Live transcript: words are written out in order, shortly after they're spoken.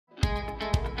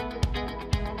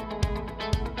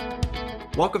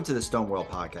Welcome to the Stone World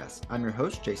Podcast. I'm your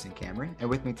host, Jason Cameron, and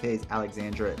with me today is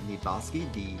Alexandra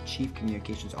Niedbalski, the Chief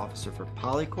Communications Officer for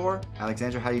Polycor.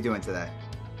 Alexandra, how are you doing today?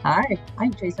 Hi,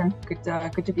 Jason. Good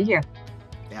to be here.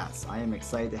 Yes, I am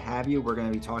excited to have you. We're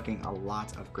going to be talking a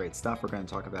lot of great stuff. We're going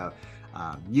to talk about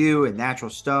you and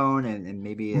natural stone and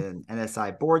maybe an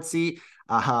NSI board seat.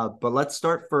 But let's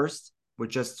start first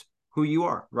with just who you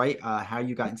are, right? How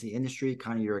you got into the industry,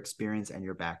 kind of your experience and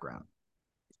your background.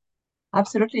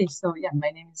 Absolutely. So yeah, my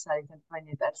name is Alexandra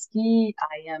Niedbalski.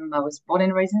 I was born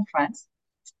and raised in France.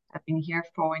 I've been here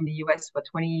in the US for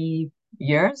 20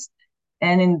 years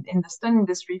and in the stone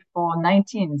industry for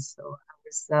 19. So I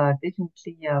was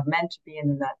definitely meant to be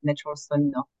in the natural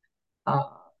stone, uh,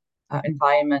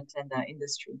 environment and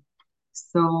industry.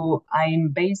 So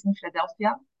I'm based in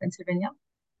Philadelphia, Pennsylvania.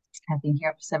 I've been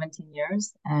here for 17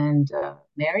 years and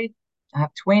married. I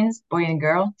have twins, boy and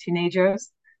girl, teenagers.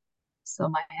 So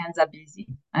my hands are busy.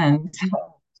 And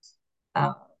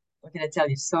uh, what can I tell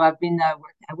you? So I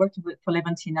worked for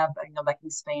Levantina, back in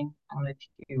Spain. I don't know if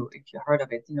you heard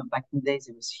of it. Back in the days,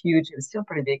 it was huge. It was still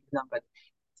pretty big, but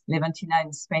Levantina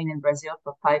in Spain and Brazil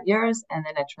for 5 years. And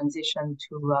then I transitioned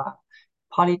to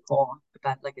Polycor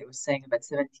about, like I was saying, about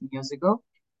 17 years ago.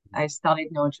 I started,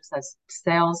 just as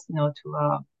sales,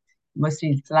 to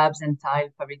mostly slabs and tile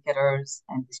fabricators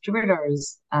and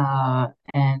distributors,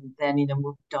 and then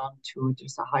moved on to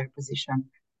just a higher position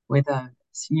with a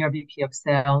senior VP of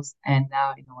sales, and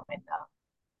now in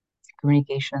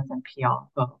communications and PR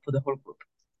for the whole group.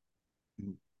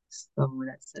 So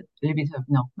that's a little bit of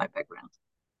my background.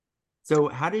 So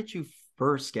how did you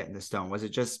first get into stone? Was it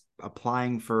just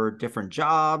applying for different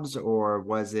jobs, or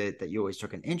was it that you always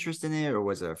took an interest in it, or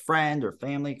was it a friend or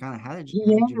family? Kind of how Yeah, did you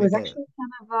it was make it? actually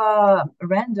kind of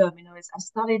random.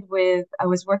 I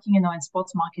was working, in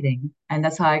sports marketing, and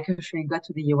that's how I actually got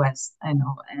to the US. And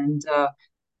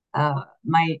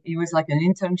it was like an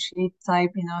internship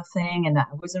type, thing, and I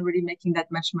wasn't really making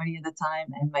that much money at the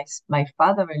time. And my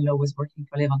father-in-law was working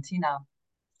for Levantina,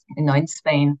 in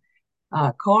Spain.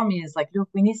 Called me, is like, look,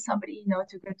 we need somebody,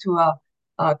 to go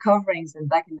to coverings. And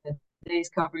back in the days,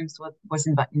 coverings was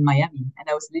in Miami, and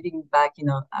I was living back, in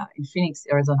Phoenix,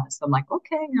 Arizona. So I'm like,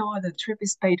 okay, the trip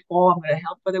is paid for. I'm gonna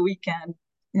help for the weekend,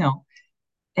 you know.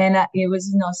 And it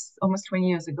was, almost 20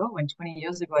 years ago. And 20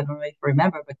 years ago, I don't know if you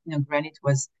remember, but granite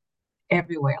was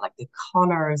everywhere, like the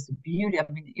colors, the beauty. I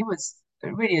mean, it was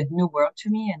really a new world to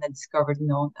me. And I discovered,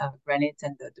 granite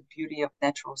and the beauty of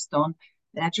natural stone.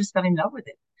 And I just fell in love with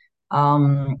it.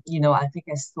 I think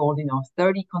I sold,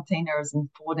 30 containers in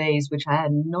 4 days, which I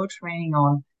had no training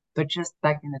on. But just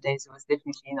back in the days, it was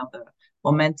definitely, the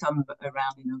momentum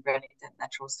around, granite and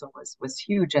natural stone was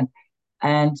huge.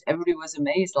 And everybody was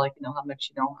amazed, like, how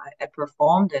much, I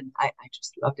performed, and I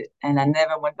just loved it. And I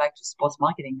never went back to sports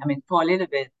marketing. I mean, for a little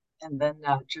bit, and then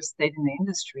just stayed in the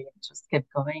industry and just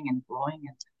kept going and growing.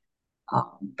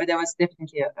 And but there was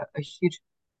definitely a huge,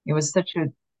 it was such a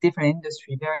different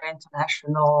industry, very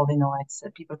international. It's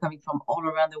people coming from all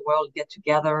around the world get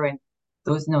together, and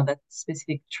those, that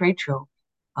specific trade show.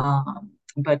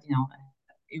 But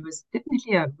it was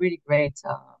definitely a really great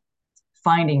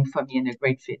finding for me and a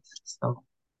great fit. So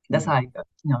that's how I got,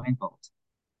 involved.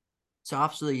 So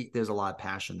obviously there's a lot of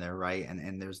passion there, right?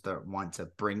 And there's the want to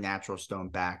bring natural stone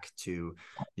back to,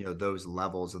 those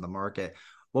levels of the market.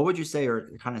 What would you say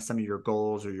are kind of some of your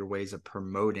goals or your ways of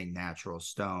promoting natural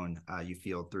stone you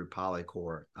feel through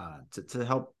Polycor to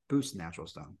help boost natural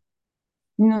stone?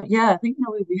 Yeah, I think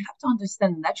we have to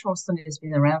understand natural stone has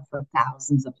been around for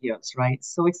thousands of years, right?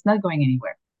 So it's not going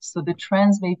anywhere. So the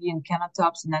trends may be in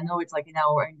countertops, and I know it's like in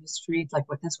our industry, it's like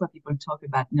that's what people talk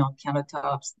about,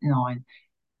 countertops, and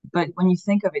but when you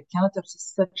think of it, countertops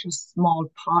is such a small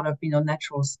part of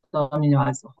natural stone,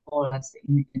 as a whole, as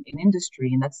in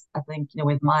industry. And that's, I think,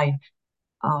 with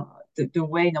uh the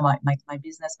way, my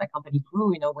business, my company grew.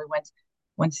 We went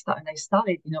when I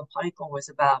started,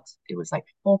 Polycom it was like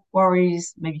 4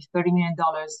 quarries, maybe $30 million,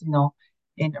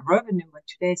 in revenue. And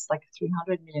today it's like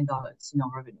 $300 million,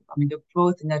 revenue. I mean, the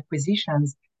growth in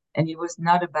acquisitions, and it was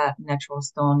not about natural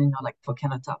stone, like for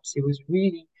countertops. It was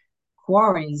really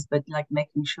quarries, but like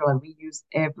making sure that we use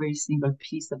every single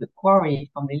piece of the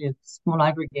quarry, from the little small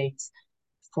aggregates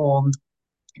for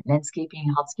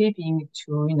landscaping, hardscaping,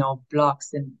 to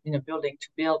blocks and building to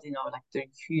build, like the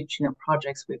huge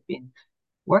projects we've been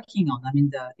working on. I mean,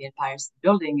 the Empire State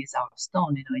Building is our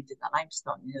stone, it's a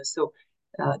limestone. So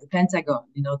the Pentagon,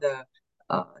 the Notre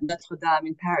Dame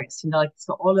in Paris, like,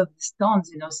 so all of the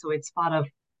stones, so it's part of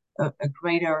a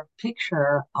greater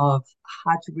picture of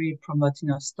how to really promote,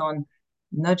 stone,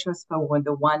 not just for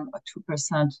the 1 or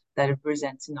 2% that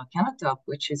represents, countertop,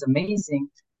 which is amazing,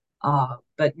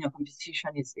 But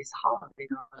competition is hard.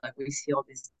 Like we see all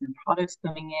these new products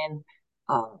coming in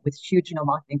with huge,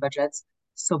 marketing budgets.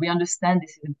 So we understand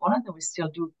this is important, and we still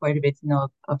do quite a bit,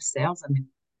 of sales. I mean,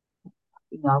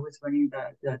 I was running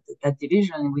that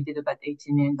division, and we did about $18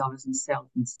 million in sales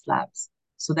in slabs.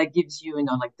 So that gives you,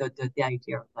 like the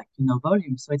idea of like,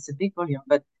 volume. So it's a big volume,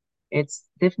 but it's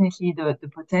definitely the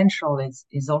potential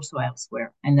is also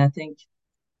elsewhere. And I think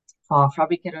for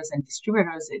fabricators and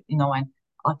distributors, and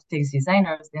architects,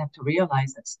 designers, they have to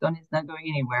realize that stone is not going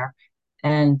anywhere,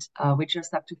 and we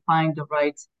just have to find the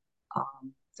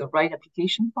right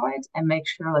application for it, and make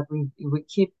sure that we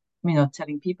keep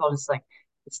telling people it's like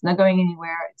it's not going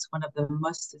anywhere. It's one of the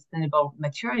most sustainable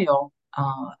material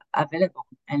available,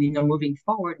 and moving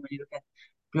forward, when you look at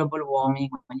global warming,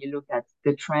 when you look at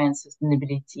the trends,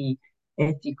 sustainability,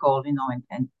 ethical,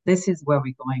 and this is where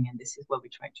we're going, and this is what we're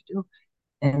trying to do.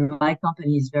 And my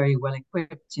company is very well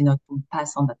equipped, to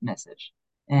pass on that message.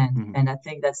 And Mhm. and I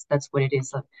think that's what it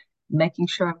is. Like making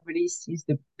sure everybody sees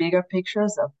the bigger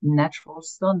pictures of natural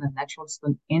stone, the natural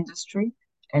stone industry,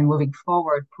 and moving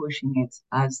forward, pushing it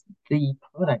as the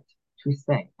product to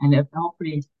say. And if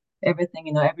hopefully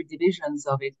everything, every divisions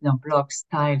of it, blocks,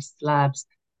 tiles, slabs,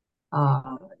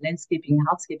 landscaping,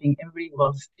 hardscaping, everybody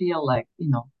will feel like,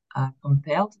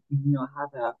 compelled,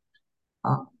 have uh,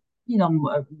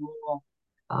 a more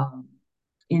um,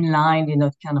 in line,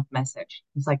 kind of message.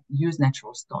 It's like use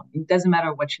natural stone. It doesn't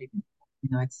matter what shape.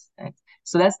 It's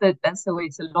so that's the way.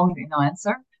 It's a long,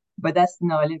 answer, but that's a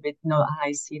little bit, how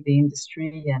I see the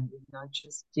industry, and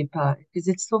just keep because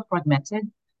it's so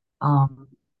fragmented. Um,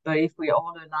 but if we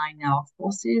all align our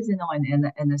forces, and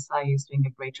NSI is doing a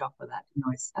great job for that.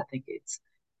 I think it's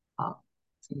uh,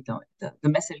 the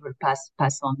message will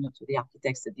pass on to the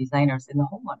architects, the designers, and the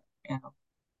homeowner. You know.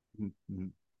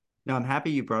 Mhm. No, I'm happy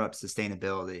you brought up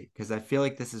sustainability because I feel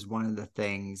like this is one of the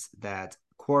things that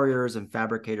quarriers and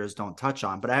fabricators don't touch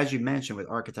on. But as you mentioned with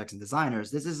architects and designers,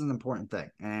 this is an important thing.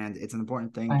 And it's an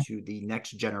important thing Right. to the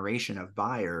next generation of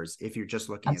buyers if you're just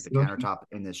looking at the Absolutely. countertop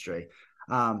industry.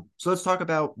 So let's talk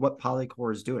about what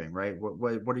Polycor is doing, right?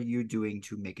 What are you doing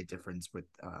to make a difference with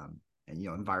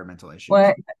environmental issues?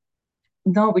 Well,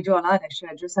 no, we do a lot actually.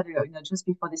 I just had just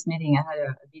before this meeting, I had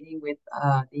a meeting with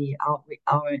our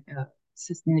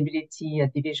sustainability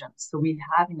division. So we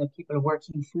have people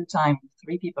working full time,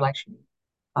 three people actually,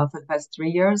 for the past 3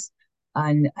 years,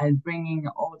 and bringing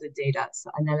all the data,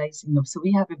 so analyzing them. So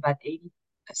we have about 80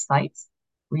 sites.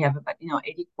 We have about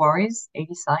 80 quarries,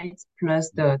 80 sites,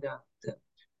 plus the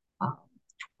um,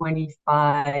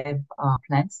 25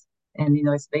 plants. And,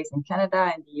 it's based in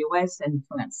Canada and the US and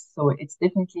France. So it's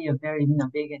definitely a very,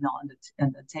 big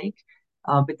undertake,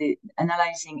 but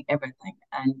analyzing everything.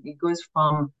 And it goes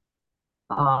from,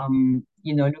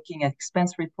 looking at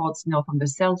expense reports, from the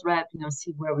sales rep,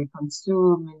 see where we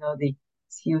consume, the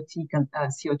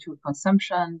CO2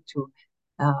 consumption to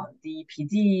the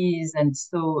EPDs. And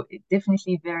so it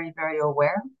definitely very, very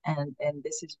aware. And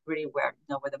this is really where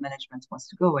the management wants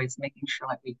to go, is making sure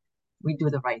like we do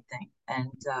the right thing.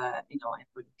 And, and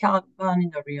with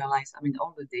carbon, realize, I mean,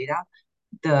 all the data,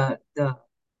 the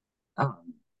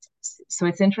um, so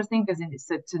it's interesting because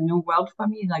it's a new world for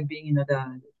me, like being,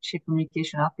 the chief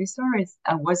communication officer.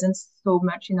 I wasn't so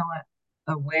much,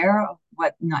 aware of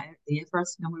what, the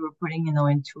efforts, we were putting,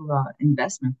 into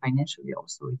investment financially.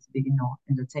 Also, it's a big,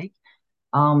 undertake.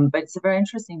 But it's very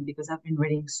interesting because I've been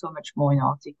reading so much more in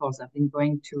articles. I've been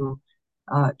going to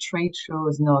trade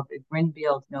shows, green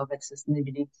build, about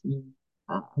sustainability.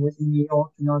 I was in New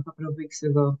York, a couple of weeks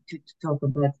ago to talk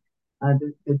about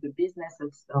the business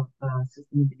of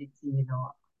sustainability,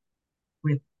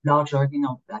 with larger,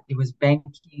 that it was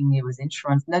banking, it was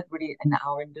insurance, not really in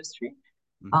our industry.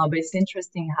 Mhm. But it's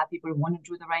interesting how people want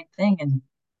to do the right thing, and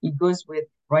it goes with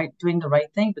doing the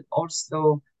right thing, but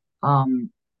also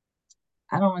um,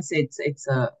 I don't want to say it's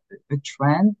a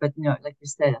trend, but like you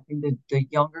said, I think the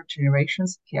younger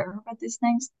generations care about these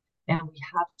things, and we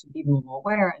have to be more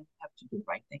aware and have to do the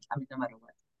right thing. I mean, no matter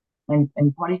what. And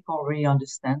Polycor really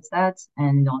understands that.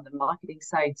 And on the marketing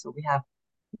side, so we have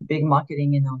big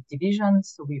marketing, division.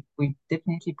 So we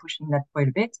definitely pushing that quite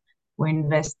a bit. We're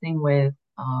investing with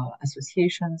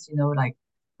associations, like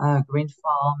Green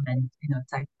Farm and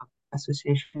type of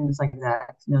associations like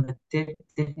that. That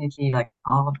definitely like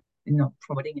are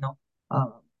promoting uh,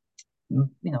 you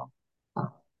know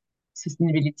uh,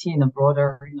 sustainability in a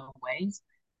broader ways,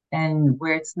 and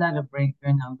where it's not a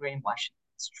greenwashing.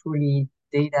 It's truly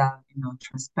data,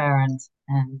 transparent,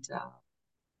 and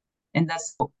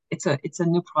that's it's a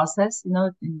new process,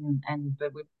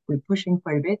 but we're pushing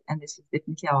quite a bit, and this is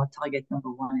definitely our target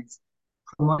number one is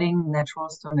promoting natural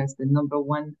stone as the number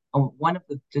one or one of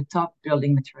the top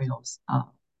building materials,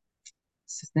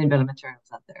 sustainable materials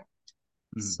out there.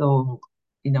 Mhm. So,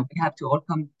 we have to all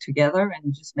come together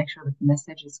and just make sure that the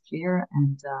message is clear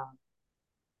and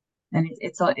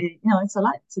it's a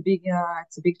lot. It's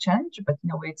a big challenge, but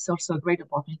it's also a great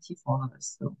opportunity for all of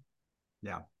us. So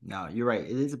Yeah, no, you're right.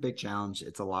 It is a big challenge.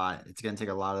 It's a lot. It's going to take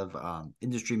a lot of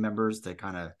industry members to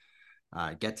kind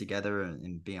of get together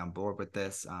and be on board with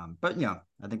this. But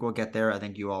I think we'll get there. I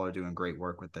think you all are doing great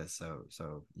work with this.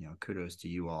 So kudos to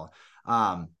you all.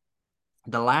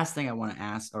 The last thing I want to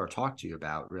ask or talk to you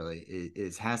about really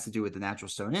is has to do with the Natural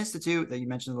Stone Institute that you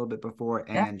mentioned a little bit before,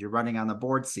 yeah. and you're running on the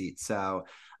board seat. So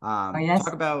Oh talk yes.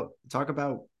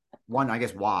 about one, I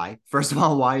guess why. First of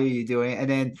all, why are you doing it? And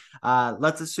then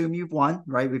let's assume you've won,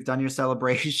 right? We've done your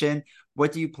celebration.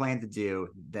 What do you plan to do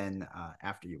then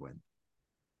after you win?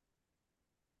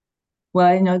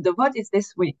 Well, the vote is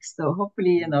this week, so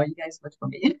hopefully, you guys vote for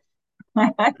me.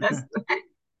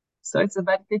 So it's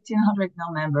about 1,500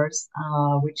 now members,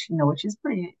 which is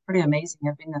pretty amazing.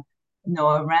 I've been,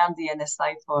 around the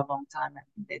NSI for a long time. I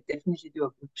think they definitely do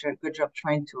a good job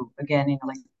trying to, again,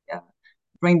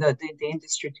 bring the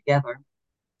industry together.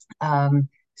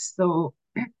 So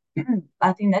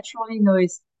I think naturally,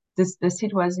 is this the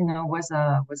seat was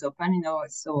open,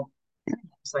 so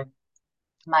sorry,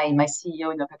 my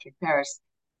CEO, Patrick Paris,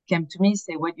 came to me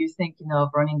say, "What do you think, of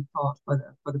running for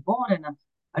the board?" And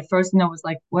at first, was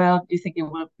like, "Well, do you think it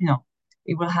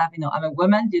will have, I'm a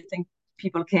woman. Do you think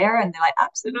people care?" And they're like,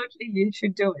 "Absolutely, you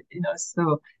should do it."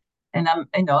 So, and I'm,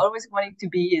 always wanting to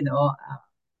be,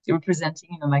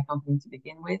 representing, my company to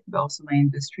begin with, but also my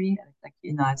industry. Like,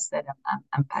 I said,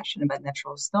 I'm passionate about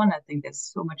natural stone. I think there's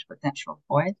so much potential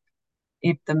for it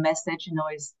if the message,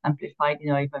 is amplified,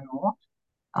 even more.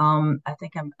 I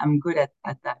think I'm good at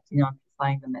that,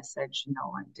 amplifying the message, and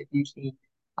definitely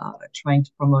trying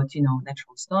to promote,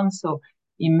 natural stone. So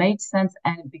it made sense.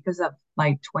 And because of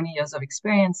my 20 years of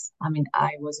experience, I mean,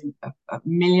 I was in a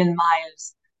million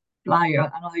miles flyer. I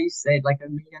don't know how you say it, like a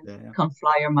million Yeah, yeah.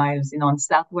 flyer miles, on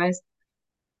Southwest.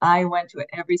 I went to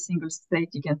every single state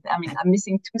you can. I mean, I'm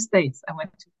missing two states. I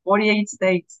went to 48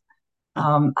 states.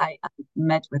 I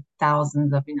met with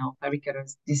thousands of,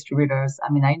 fabricators, distributors. I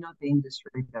mean, I know the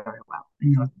industry very well.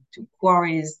 To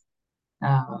quarries,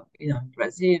 in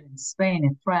Brazil, in Spain,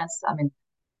 in France. I mean,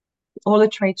 all the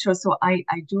trade shows. So I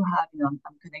do have,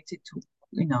 I'm connected to,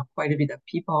 quite a bit of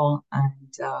people,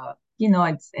 and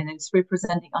it's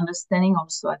representing, understanding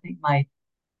also. I think my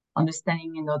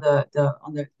understanding,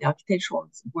 the architectural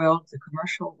world, the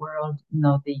commercial world,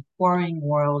 the quarrying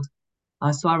world.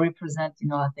 So I represent,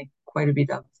 I think quite a bit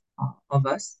of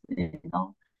us,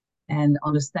 and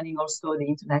understanding also the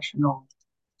international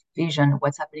vision,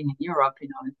 what's happening in Europe, in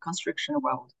the construction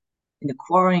world, in the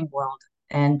quarrying world,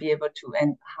 and be able to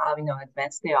and how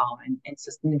advanced they are and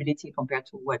sustainability compared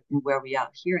to where we are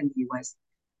here in the US.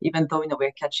 Even though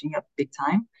we're catching up big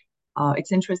time,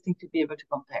 it's interesting to be able to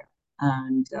compare.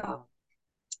 And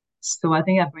so I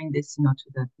think I bring this, to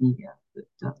the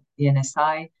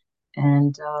NSI,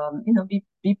 and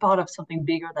be part of something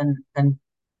bigger than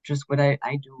just what I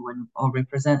do or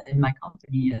represent in my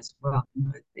company as well.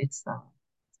 It's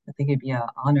I think it'd be an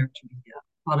honor to be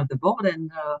part of the board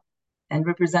and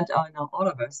represent all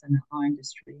of us and our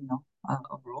industry,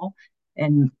 overall.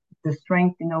 And the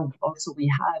strength, also we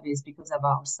have is because of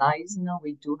our size.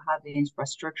 We do have the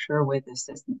infrastructure with the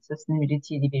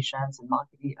sustainability divisions and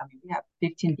marketing. I mean, we have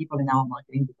 15 people in our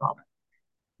marketing department.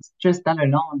 Just that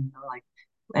alone, like,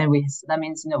 and so that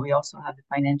means, we also have the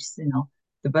finance,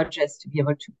 the budgets to be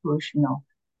able to push,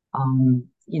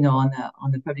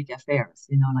 on the public affairs,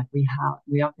 like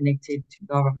we are connected to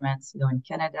governments, in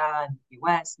Canada and the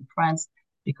US and France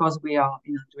because we are,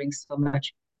 doing so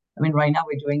much. I mean, right now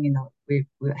we're doing,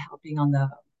 we're helping on uh,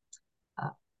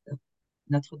 the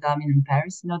Notre Dame in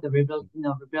Paris,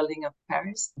 rebuilding of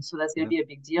Paris. So that's going to Yeah. be a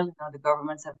big deal. The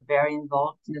governments are very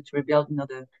involved, to rebuild,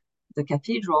 the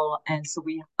cathedral, and so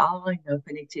we are,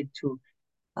 connected to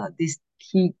these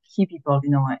key people,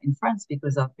 in France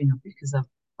because of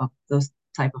those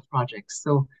type of projects.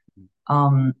 So,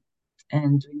 um,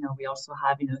 and we also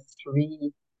have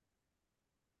three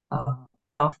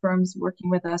law firms working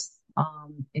with us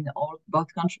in all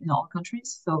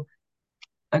countries. So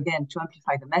again, to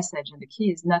amplify the message, and the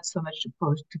key is not so much to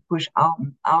push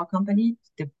our company.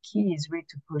 The key is really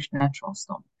to push natural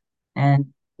stone,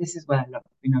 and this is what I love.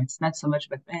 It's not so much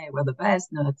about, hey, we're the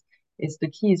best. No, it's the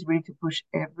key is really to push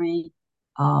every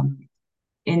um,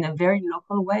 in a very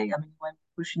local way. I mean, when we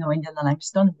push, Indian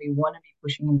limestone, we want to be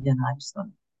pushing Indian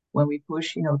limestone. When we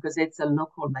push, because it's a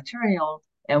local material,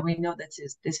 and we know that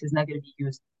this is not going to be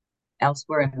used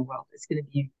elsewhere in the world. It's going to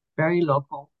be very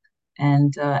local,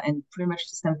 and pretty much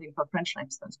the same thing for French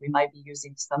limestones. We might be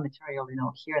using some material,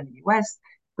 here in the U.S.,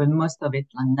 but most of it,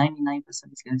 like 99%,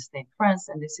 is going to stay in France,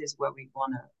 and this is where we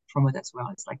want to promote as well.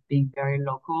 It's like being very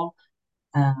local,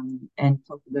 and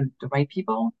talk to the right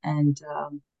people,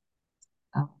 um,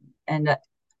 and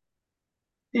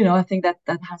I think that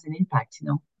that has an impact,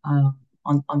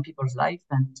 on people's life,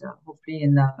 and hopefully,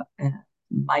 in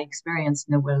my experience,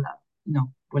 will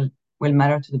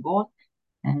matter to the board.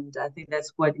 And I think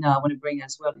that's what I want to bring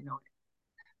as well.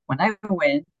 When I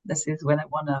win, this is what I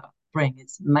want to bring.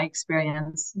 It's my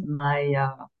experience,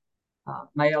 my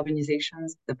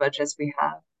organizations, the budgets we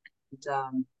have,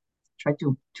 and try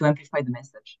to amplify the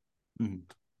message.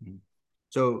 Mm-hmm.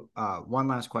 So one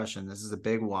last question. This is a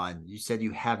big one. You said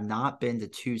you have not been to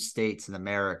 2 states in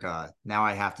America. Now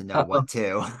I have to know Uh-oh. what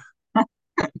two.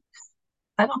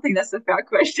 I don't think that's a fair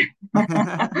question.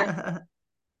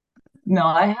 No,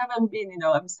 I haven't been,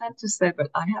 I'm sad to say, but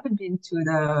I haven't been to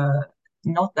the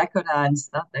North Dakota and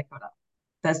South Dakota.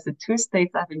 That's the 2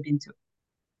 states I haven't been to.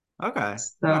 Okay. All right.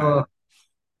 So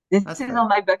this That's is on fair.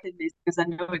 my bucket list because I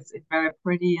know it's very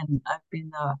pretty, and I've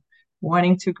been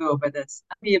wanting to go, but I'll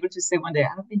be able to say one day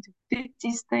I've been to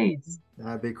 50 states.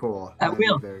 That'd be cool. I That'd be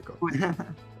will. very cool.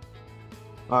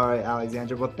 All right,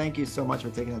 Alexandra. Well, thank you so much for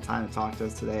taking the time to talk to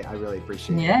us today. I really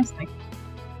appreciate it. Yes,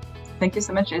 thank you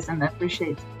so much, Jason. I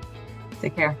appreciate it.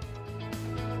 Take care.